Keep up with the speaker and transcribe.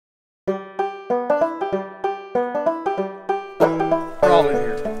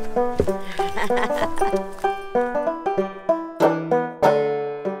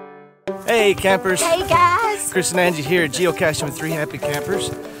Hey campers! Hey guys! Chris and Angie here at Geocaching with 3 Happy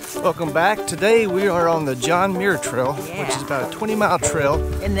Campers. Welcome back. Today we are on the John Muir Trail, which is about a 20-mile trail.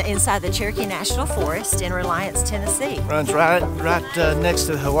 Inside the Cherokee National Forest in Reliance, Tennessee. Runs right next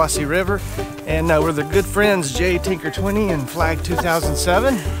to the Hiwassee River. And we're the good friends Tinker20 and Flag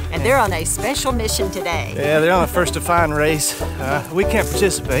 2007. And they're on a special mission today. Yeah, they're on a first to find race. We can't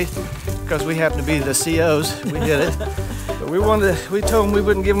participate because we happen to be the COs. We did it. But we told them we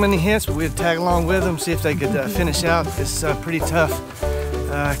wouldn't give them any hints, but we'd tag along with them, see if they could finish out this pretty tough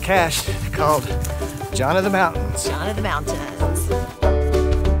cache called John of the Mountains. John of the Mountains.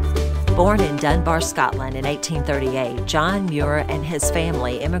 Born in Dunbar, Scotland in 1838, John Muir and his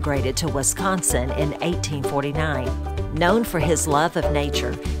family immigrated to Wisconsin in 1849. Known for his love of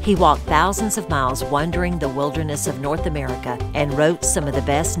nature, he walked thousands of miles wandering the wilderness of North America and wrote some of the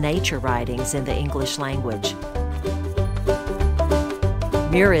best nature writings in the English language.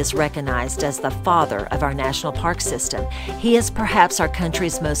 Muir is recognized as the father of our national park system. He is perhaps our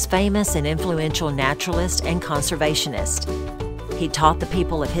country's most famous and influential naturalist and conservationist. He taught the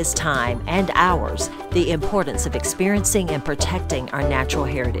people of his time and ours the importance of experiencing and protecting our natural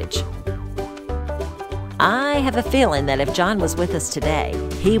heritage. I have a feeling that if John was with us today,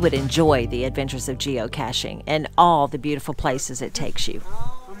 he would enjoy the adventures of geocaching and all the beautiful places it takes you.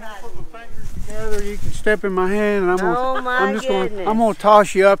 Together, you can step in my hand, and I'm gonna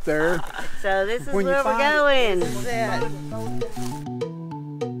toss you up there. So this is where we're going. This is it.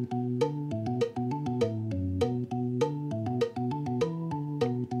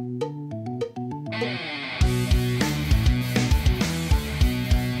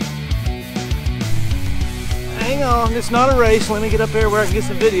 Hang on, it's not a race. Let me get up there where I can get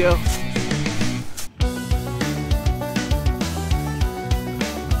some video.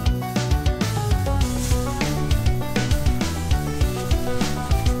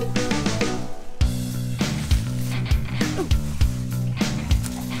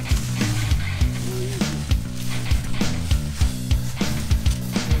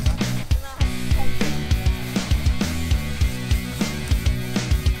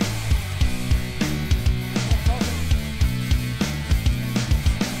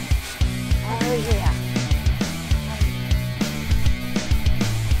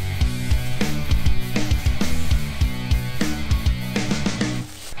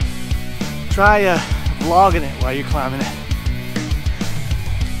 Try vlogging it while you're climbing it.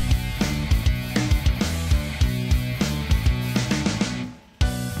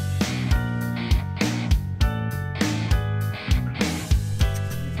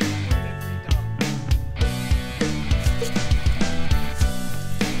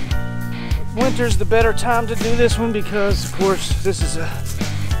 Winter's the better time to do this one because, of course, this is a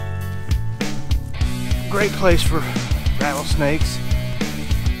great place for rattlesnakes.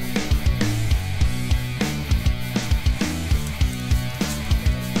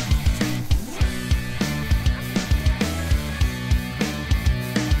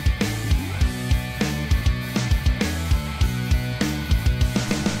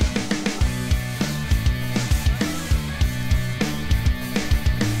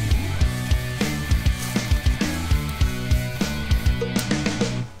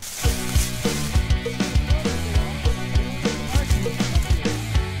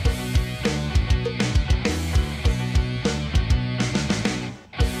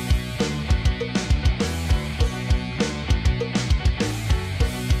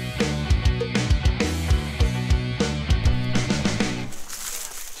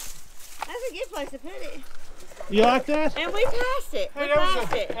 Place to put it. You like that? And we passed it. We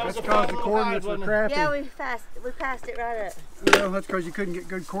passed it. That's because the coordinates were crappy. Yeah, we passed it right up. Well, that's because you couldn't get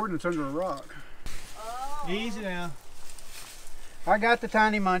good coordinates under a rock. Oh. Easy now. I got the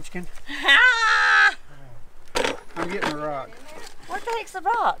tiny munchkin. I'm getting the rock. What the heck's the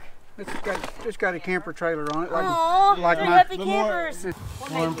rock? It's just got a camper trailer on it. Like happy campers.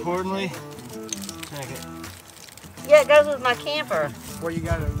 More importantly, check it. Yeah, it goes with my camper. Well, you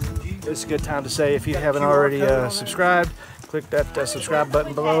got a. This is a good time to say if you haven't already subscribed, click that subscribe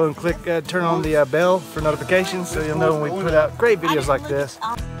button below and click turn on the bell for notifications so you'll know when we put out great videos like this.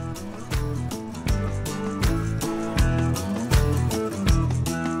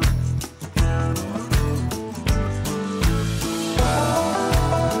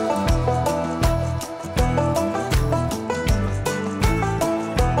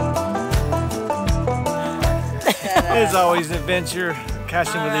 It's always an adventure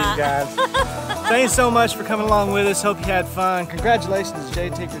caching with these guys. Thanks so much for coming along with us. Hope you had fun. Congratulations,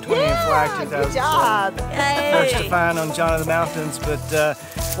 Tinker20 and Flag 2007. Good job. First to find on John of the Mountains. But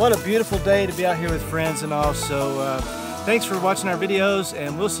what a beautiful day to be out here with friends and all. So Thanks for watching our videos,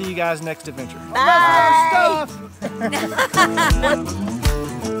 and we'll see you guys next adventure. Bye.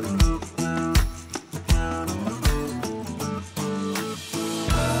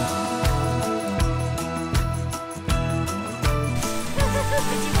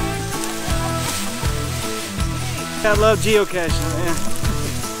 I love geocaching, man.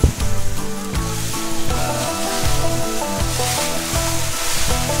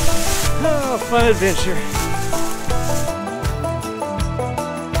 Oh, fun adventure.